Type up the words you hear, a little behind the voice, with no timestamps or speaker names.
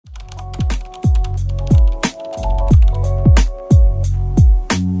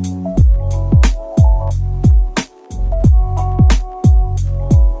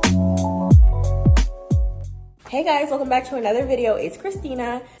Hey guys, welcome back to another video. It's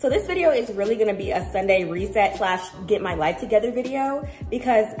Christina. So this video is really gonna be a Sunday reset slash get my life together video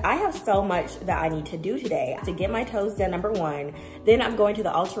because I have so much that I need to do today. To get my toes done, number one. Then I'm going to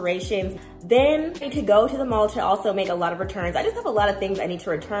the alterations. Then I need to go to the mall to also make a lot of returns. I just have a lot of things I need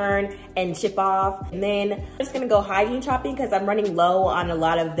to return and ship off. And then I'm just gonna go hygiene shopping because I'm running low on a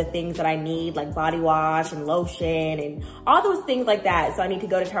lot of the things that I need, like body wash and lotion and all those things like that. So I need to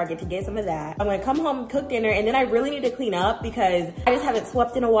go to Target to get some of that. I'm gonna come home, cook dinner, and then I really need to clean up because I just haven't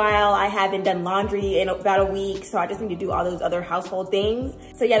swept in a while. I haven't done laundry in about a week, so I just need to do all those other household things.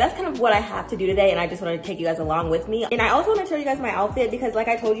 So yeah, that's kind of what I have to do today, and I just want to take you guys along with me. And I also want to show you guys my outfit because like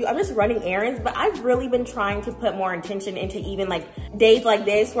I told you, I'm just running errands, but I've really been trying to put more intention into even like days like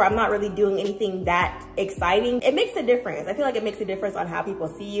this where I'm not really doing anything that exciting. It makes a difference. I feel like it makes a difference on how people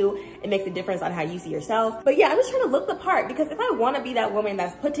see you. It makes a difference on how you see yourself. But yeah, I'm just trying to look the part because if I want to be that woman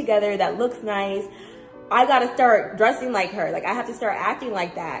that's put together, that looks nice, I gotta start dressing like her. Like I have to start acting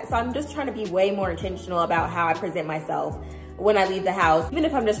like that. So I'm just trying to be way more intentional about how I present myself when I leave the house, even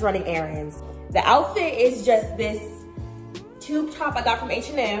if I'm just running errands. The outfit is just this tube top I got from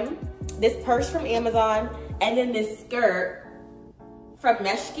H&M, this purse from Amazon, and then this skirt from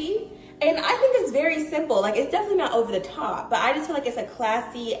Meshki. And I think it's very simple. Like it's definitely not over the top, but I just feel like it's a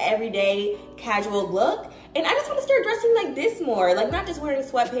classy, everyday, casual look. And I just want to start dressing like this more, like not just wearing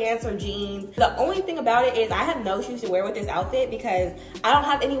sweatpants or jeans. The only thing about it is I have no shoes to wear with this outfit because I don't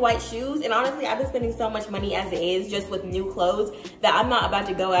have any white shoes. And honestly, I've been spending so much money as it is just with new clothes that I'm not about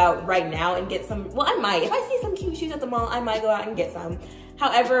to go out right now and get some. Well, I might. If I see some cute shoes at the mall, I might go out and get some.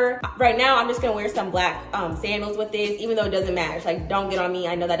 However, right now I'm just gonna wear some black sandals with this, even though it doesn't match. Like, don't get on me.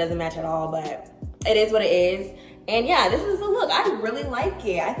 I know that doesn't match at all, but it is what it is. And yeah, this is the look. I really like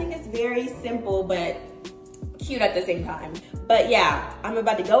it. I think it's very simple, but cute at the same time. But yeah, I'm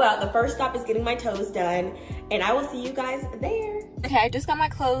about to go out. The first stop is getting my toes done, and I will see you guys there. Okay, I just got my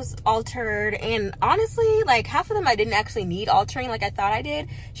clothes altered, and honestly, like half of them I didn't actually need altering like I thought I did.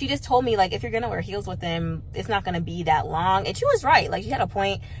 She just told me like if you're gonna wear heels with them, it's not gonna be that long, and she was right. Like she had a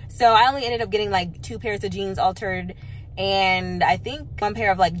point. So I only ended up getting like 2 pairs of jeans altered, and I think 1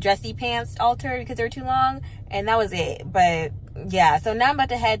 pair of like dressy pants altered because they were too long, and that was it. But yeah, so now I'm about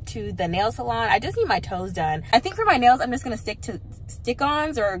to head to the nail salon. I just need my toes done. I think for my nails, I'm just gonna stick to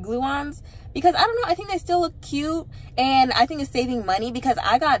stick-ons or glue-ons because I don't know, I think they still look cute, and I think it's saving money because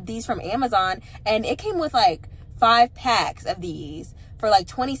I got these from Amazon and it came with like 5 packs of these for like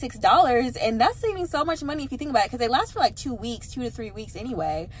 $26, and that's saving so much money if you think about it because they last for like 2 weeks, 2 to 3 weeks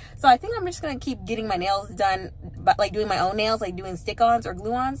anyway. So I think I'm just gonna keep getting my nails done, but like doing my own nails, like doing stick-ons or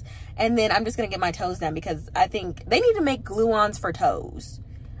glue-ons, and then I'm just gonna get my toes done because I think they need to make glue-ons for toes.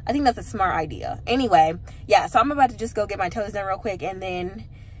 I think that's a smart idea. Anyway, yeah, so I'm about to just go get my toes done real quick, and then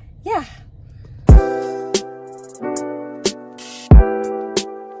yeah.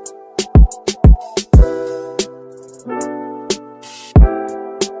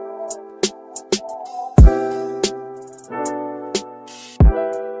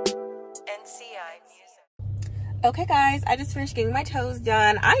 Okay guys, I just finished getting my toes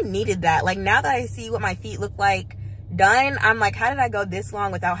done. I needed that. Like now that I see what my feet look like done, I'm like, how did I go this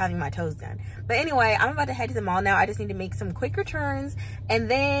long without having my toes done? But anyway, I'm about to head to the mall now. I just need to make some quick returns, and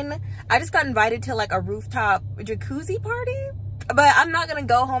then I just got invited to like a rooftop jacuzzi party, but I'm not gonna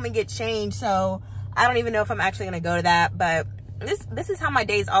go home and get changed, so I don't even know if I'm actually gonna go to that. But this is how my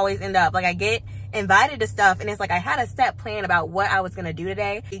days always end up. Like I get invited to stuff, and it's like I had a set plan about what I was gonna do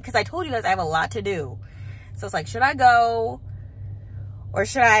today because I told you guys I have a lot to do. So it's like, should I go or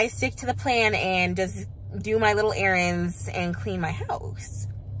should I stick to the plan and just do my little errands and clean my house?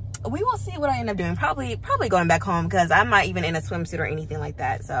 We will see what I end up doing. Probably going back home because I'm not even in a swimsuit or anything like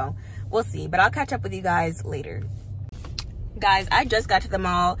that. So we'll see. But I'll catch up with you guys later. Guys, I just got to the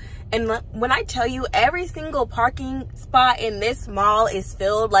mall, and when I tell you every single parking spot in this mall is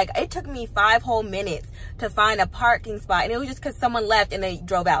filled, like it took me 5 whole minutes to find a parking spot, and it was just because someone left and they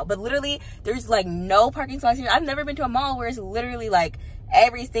drove out. But literally there's like no parking spots here. I've never been to a mall where it's literally like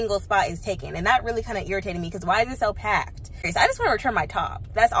every single spot is taken, and that really kind of irritated me because why is it so packed? So I just want to return my top.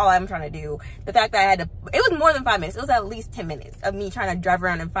 That's all I'm trying to do. The fact that I had to, it was more than 5 minutes. It was at least 10 minutes of me trying to drive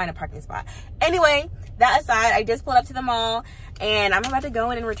around and find a parking spot. Anyway, that aside, I just pulled up to the mall, and I'm about to go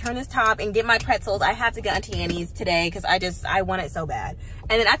in and return this top and get my pretzels. I have to get Auntie Annie's today because I want it so bad.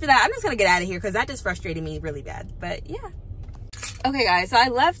 And then after that, I'm just gonna get out of here because that just frustrated me really bad. But yeah. Okay guys, so I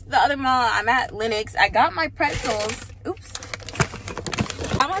left the other mall. I'm at Lenox. I got my pretzels. Oops.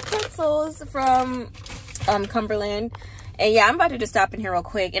 I got my pretzels from Cumberland. And yeah, I'm about to just stop in here real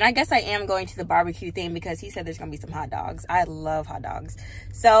quick. And I guess I am going to the barbecue thing because he said there's going to be some hot dogs. I love hot dogs.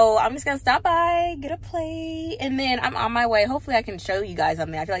 So I'm just going to stop by, get a plate, and then I'm on my way. Hopefully I can show you guys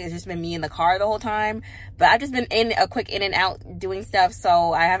something. I feel like it's just been me in the car the whole time. But I've just been in a quick in and out doing stuff.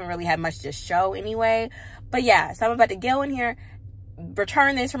 So I haven't really had much to show anyway. But yeah, so I'm about to go in here,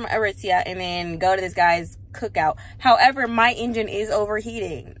 return this from Aritzia, and then go to this guy's cookout. However, my engine is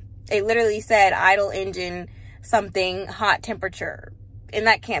overheating. It literally said idle engine something hot temperature, and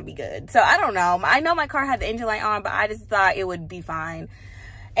that can't be good. So I don't know. I know my car had the engine light on, but I just thought it would be fine.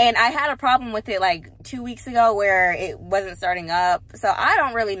 And I had a problem with it like 2 weeks ago where it wasn't starting up. So I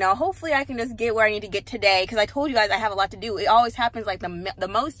don't really know. Hopefully I can just get where I need to get today, because I told you guys I have a lot to do. It always happens, like the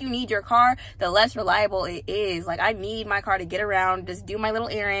most you need your car, the less reliable it is. Like, I need my car to get around, just do my little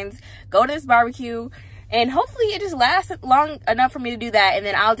errands, go to this barbecue, and hopefully it just lasts long enough for me to do that, and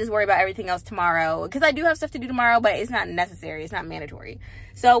then I'll just worry about everything else tomorrow, because I do have stuff to do tomorrow, but it's not necessary. It's not mandatory.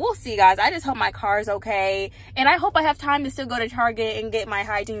 So we'll see, guys. I just hope my car is okay, and I hope I have time to still go to Target and get my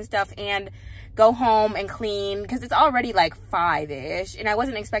hygiene stuff and go home and clean, because it's already like 5-ish, and I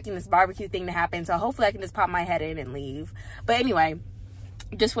wasn't expecting this barbecue thing to happen, so hopefully I can just pop my head in and leave. But anyway,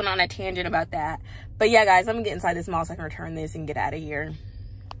 just went on a tangent about that. But yeah, guys, let me get inside this mall so I can return this and get out of here.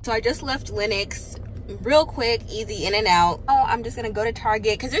 So I just left Lenox. Real quick, easy in and out. Oh, I'm just gonna go to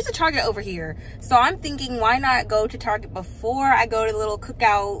Target because there's a Target over here. So I'm thinking, why not go to Target before I go to the little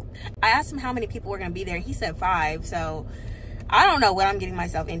cookout? I asked him how many people were gonna be there, and he said 5. So I don't know what I'm getting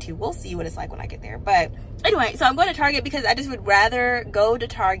myself into. We'll see what it's like when I get there. But anyway, so I'm going to Target because I just would rather go to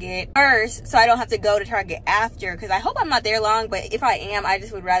Target first so I don't have to go to Target after, because I hope I'm not there long, but if I am, I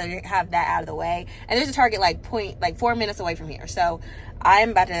just would rather have that out of the way. And there's a Target like 4 minutes away from here. So I'm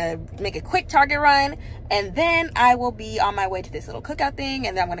about to make a quick Target run, and then I will be on my way to this little cookout thing,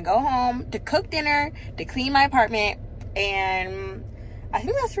 and then I'm going to go home to cook dinner, to clean my apartment, and I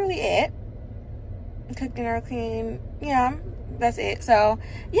think that's really it. Cook dinner, clean, yeah, that's it. So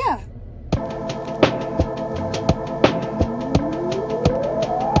yeah.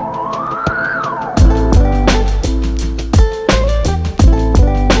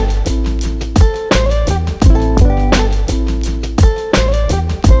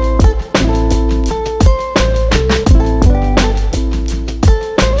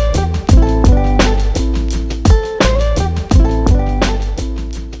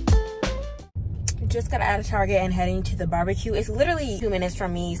 Just got out of Target and heading to the barbecue. It's literally 2 minutes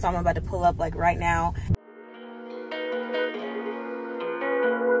from me, so I'm about to pull up like right now.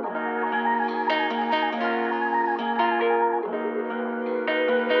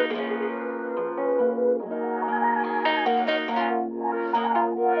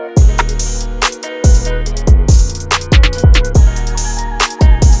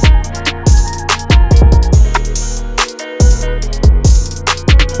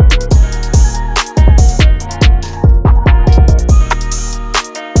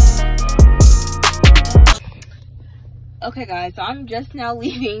 Okay guys, so I'm just now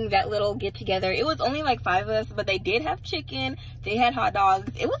leaving that little get together. It was only like 5 of us, but they did have chicken, they had hot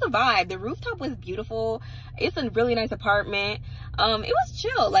dogs. It was a vibe. The rooftop was beautiful. It's a really nice apartment. It was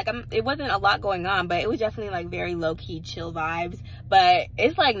chill. Like, it wasn't a lot going on, but it was definitely like very low-key chill vibes. But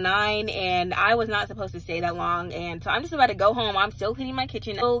it's like 9 and I was not supposed to stay that long, and so I'm just about to go home. I'm still cleaning my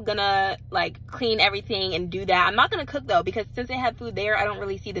kitchen. Still gonna like clean everything and do that. I'm not gonna cook though, because since they have food there, I don't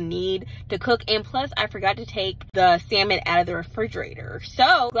really see the need to cook. And plus I forgot to take the salmon out of the refrigerator.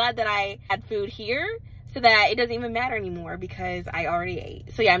 So glad that I had food here, so that it doesn't even matter anymore because I already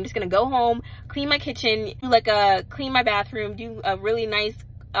ate. So yeah, I'm just gonna go home, clean my kitchen, do like clean my bathroom, do a really nice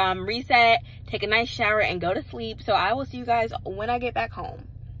reset, take a nice shower, and go to sleep. So I will see you guys when I get back home.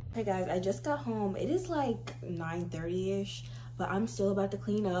 Hey guys, I just got home. It is like 9:30ish, but I'm still about to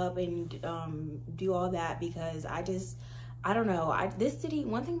clean up and do all that because I don't know. This city,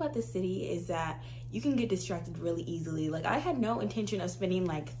 one thing about this city is that you can get distracted really easily. Like, I had no intention of spending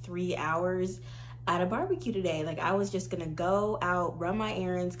like 3 hours at a barbecue today. Like, I was just gonna go out, run my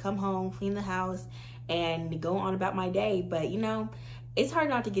errands, come home, clean the house, and go on about my day. But you know, it's hard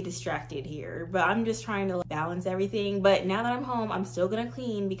not to get distracted here, but I'm just trying to balance everything. But now that I'm home, I'm still gonna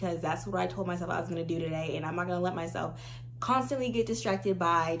clean because that's what I told myself I was gonna do today, and I'm not gonna let myself constantly get distracted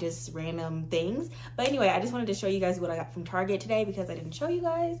by just random things. But anyway, I just wanted to show you guys what I got from Target today because I didn't show you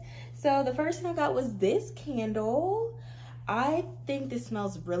guys. So the first thing I got was this candle. I think this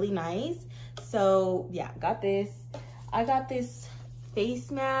smells really nice. So yeah, got this. I got this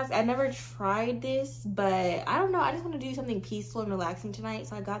face mask. I never tried this, but I don't know, I just want to do something peaceful and relaxing tonight,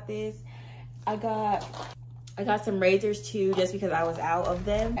 so I got this. I got I got some razors too, just because I was out of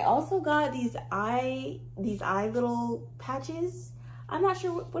them. I also got these eye little patches. I'm not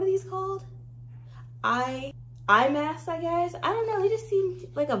sure, what are these called? Eye masks, I guess. I don't know, they just seemed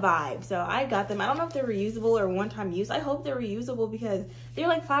like a vibe. So I got them. I don't know if they're reusable or one-time use. I hope they're reusable because they're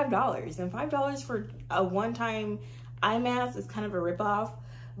like $5. And $5 for a one-time eye mask is kind of a ripoff,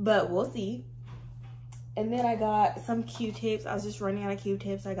 but we'll see. And then I got some Q-tips. I was just running out of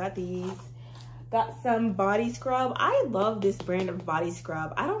Q-tips. I got these. Got some body scrub. I love this brand of body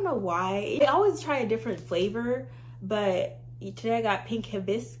scrub. I don't know why. They always try a different flavor, but today I got pink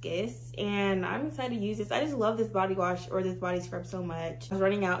hibiscus and I'm excited to use this. I just love this body wash or this body scrub so much. I was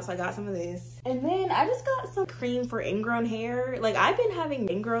running out, so I got some of this. And then I just got some cream for ingrown hair. Like, I've been having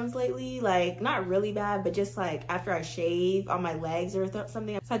ingrowns lately, like not really bad, but just like after I shave on my legs or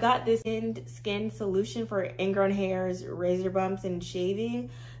something. So I got this skin solution for ingrown hairs, razor bumps, and shaving.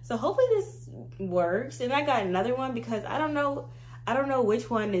 So hopefully this works. And I got another one because I don't know which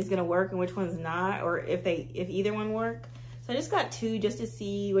one is gonna work and which one's not, or if either one work. So I just got two just to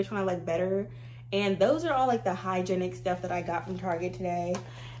see which one I like better. And those are all like the hygienic stuff that I got from Target today.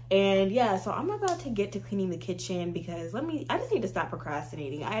 And yeah, so I'm about to get to cleaning the kitchen because I just need to stop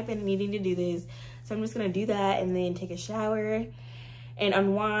procrastinating. I've been needing to do this. So I'm just gonna do that and then take a shower and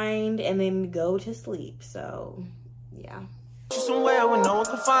unwind and then go to sleep. So yeah. Somewhere where no one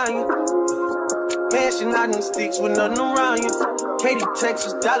can find you. Mansion out in the sticks with nothing around you. Katy,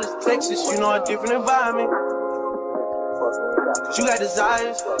 Texas, Dallas, Texas, you know, a different environment. You got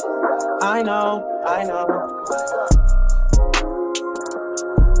desires, I know.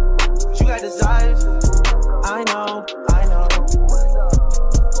 You got desires, I know.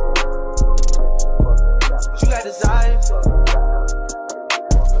 You got desires.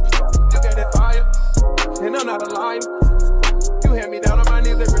 You got that fire, and I'm not a liar. You had me down on my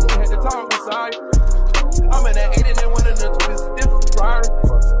knees every day, had to talk inside. I'm in that 80 and one of the twist different prior.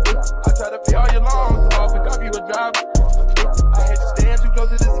 I try to pay all your loans, so I'll pick up you a driver. I had to stand too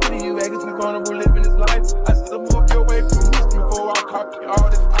close to the city, you acting too vulnerable living this life. I still move your way from Houston before I copy all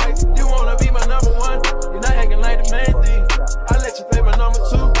this ice. You wanna be my number one, you're not acting like the main thing. I let you play my number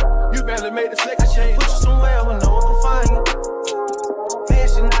two, you barely made the second change. Put you somewhere where no one can find you.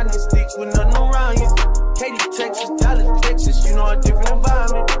 Mansion out in the sticks with nothing around you. Katy, Texas, Dallas, Texas, you know, a different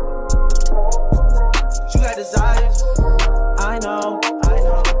environment. You got desires, I know.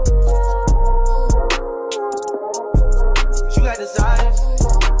 You got desires,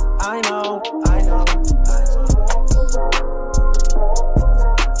 I know.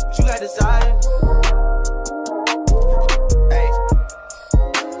 You got desires. Hey.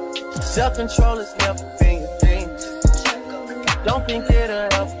 Self-control has never been your thing. Don't think it'll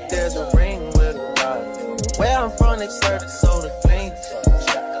help if there's a ring with a dot. Where I'm from, they serve the soda clean.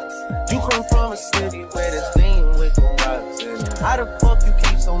 You come from a city where there's lean with the dots. How the fuck you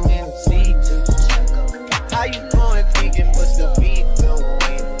keep so many seats? How you going vegan but still beat no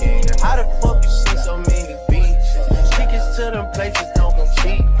weekend? How the fuck you see so many beaches? Tickets to them places don't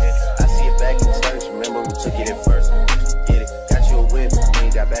compete. I see it back in church, remember we took it at first. Get it, got you a whip, when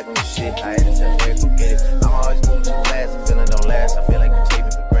you got back on the shit. I had to tell her to get it. I'm always moving too fast, the feeling don't last. I feel like you take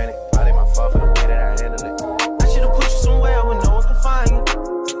me for granted. Probably my fault for the way that I handle it. I should've put you somewhere where no one can find you.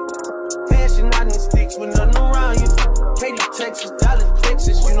 Mansion out in the sticks with nothing around you. Katy, Texas, Dallas,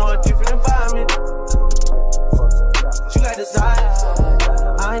 Texas, you know, a different environment. You got desires,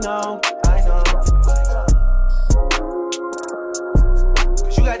 I know.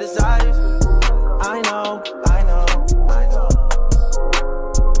 You got desires, I know.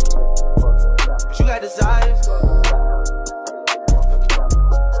 You got desires.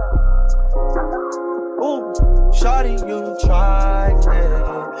 Ooh, shawty, you tried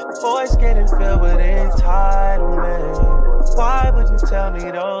it. Voice getting filled with entitlement. Why would you tell me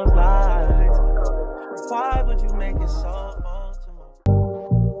those lies? Why would you make it so ultimate?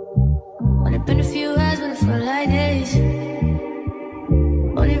 Only been a few hours, but it felt like days.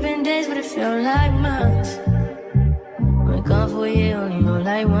 Only been days, but it felt like months. Been gone for a year, only know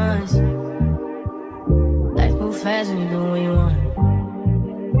like once. Life move fast when you do what you want.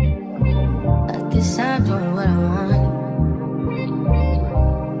 At this time, doing what I want.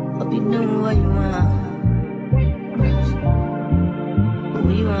 Hope you doing what you want.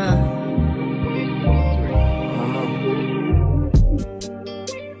 What you want?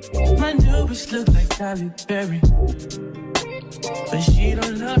 My new bitch look like Tyler Perry, but she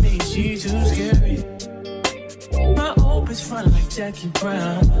don't love me, she too scary. My old bitch front like Jackie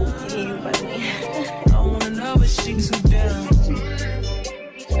Brown. I wanna know if she too down.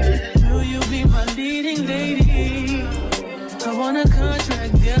 Will you be my leading lady? I want a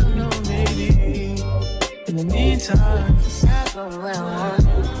contract, girl, no maybe. And the meantime,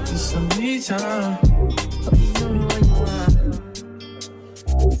 just some me time.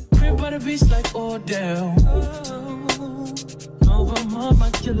 Crib by the beach like Odell. No, I'm on my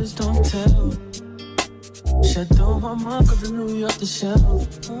killers, don't tell. Shadow my mark of the New York the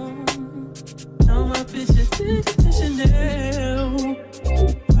shelf. Now my bitches did the Chanel.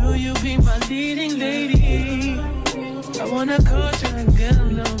 Will you be my leading lady? I wanna go try and get a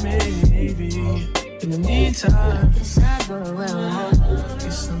little maybe. In the meantime, it's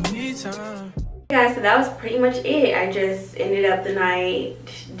some me time. Guys, so that was pretty much it. I just ended up the night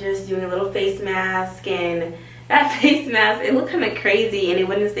just doing a little face mask, and that face mask, it looked kind of crazy and it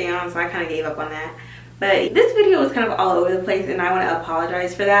wouldn't stay on, so I kind of gave up on that. But this video was kind of all over the place, and I want to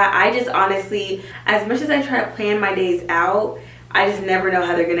apologize for that. I just honestly, as much as I try to plan my days out, I just never know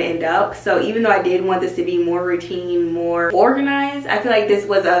how they're going to end up. So even though I did want this to be more routine, more organized, I feel like this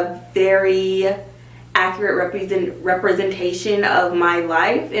was a very accurate representation of my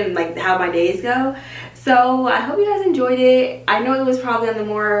life and like how my days go. So I hope you guys enjoyed it. I know it was probably on the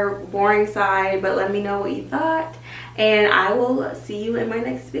more boring side, but let me know what you thought, and I will see you in my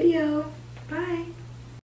next video. Bye.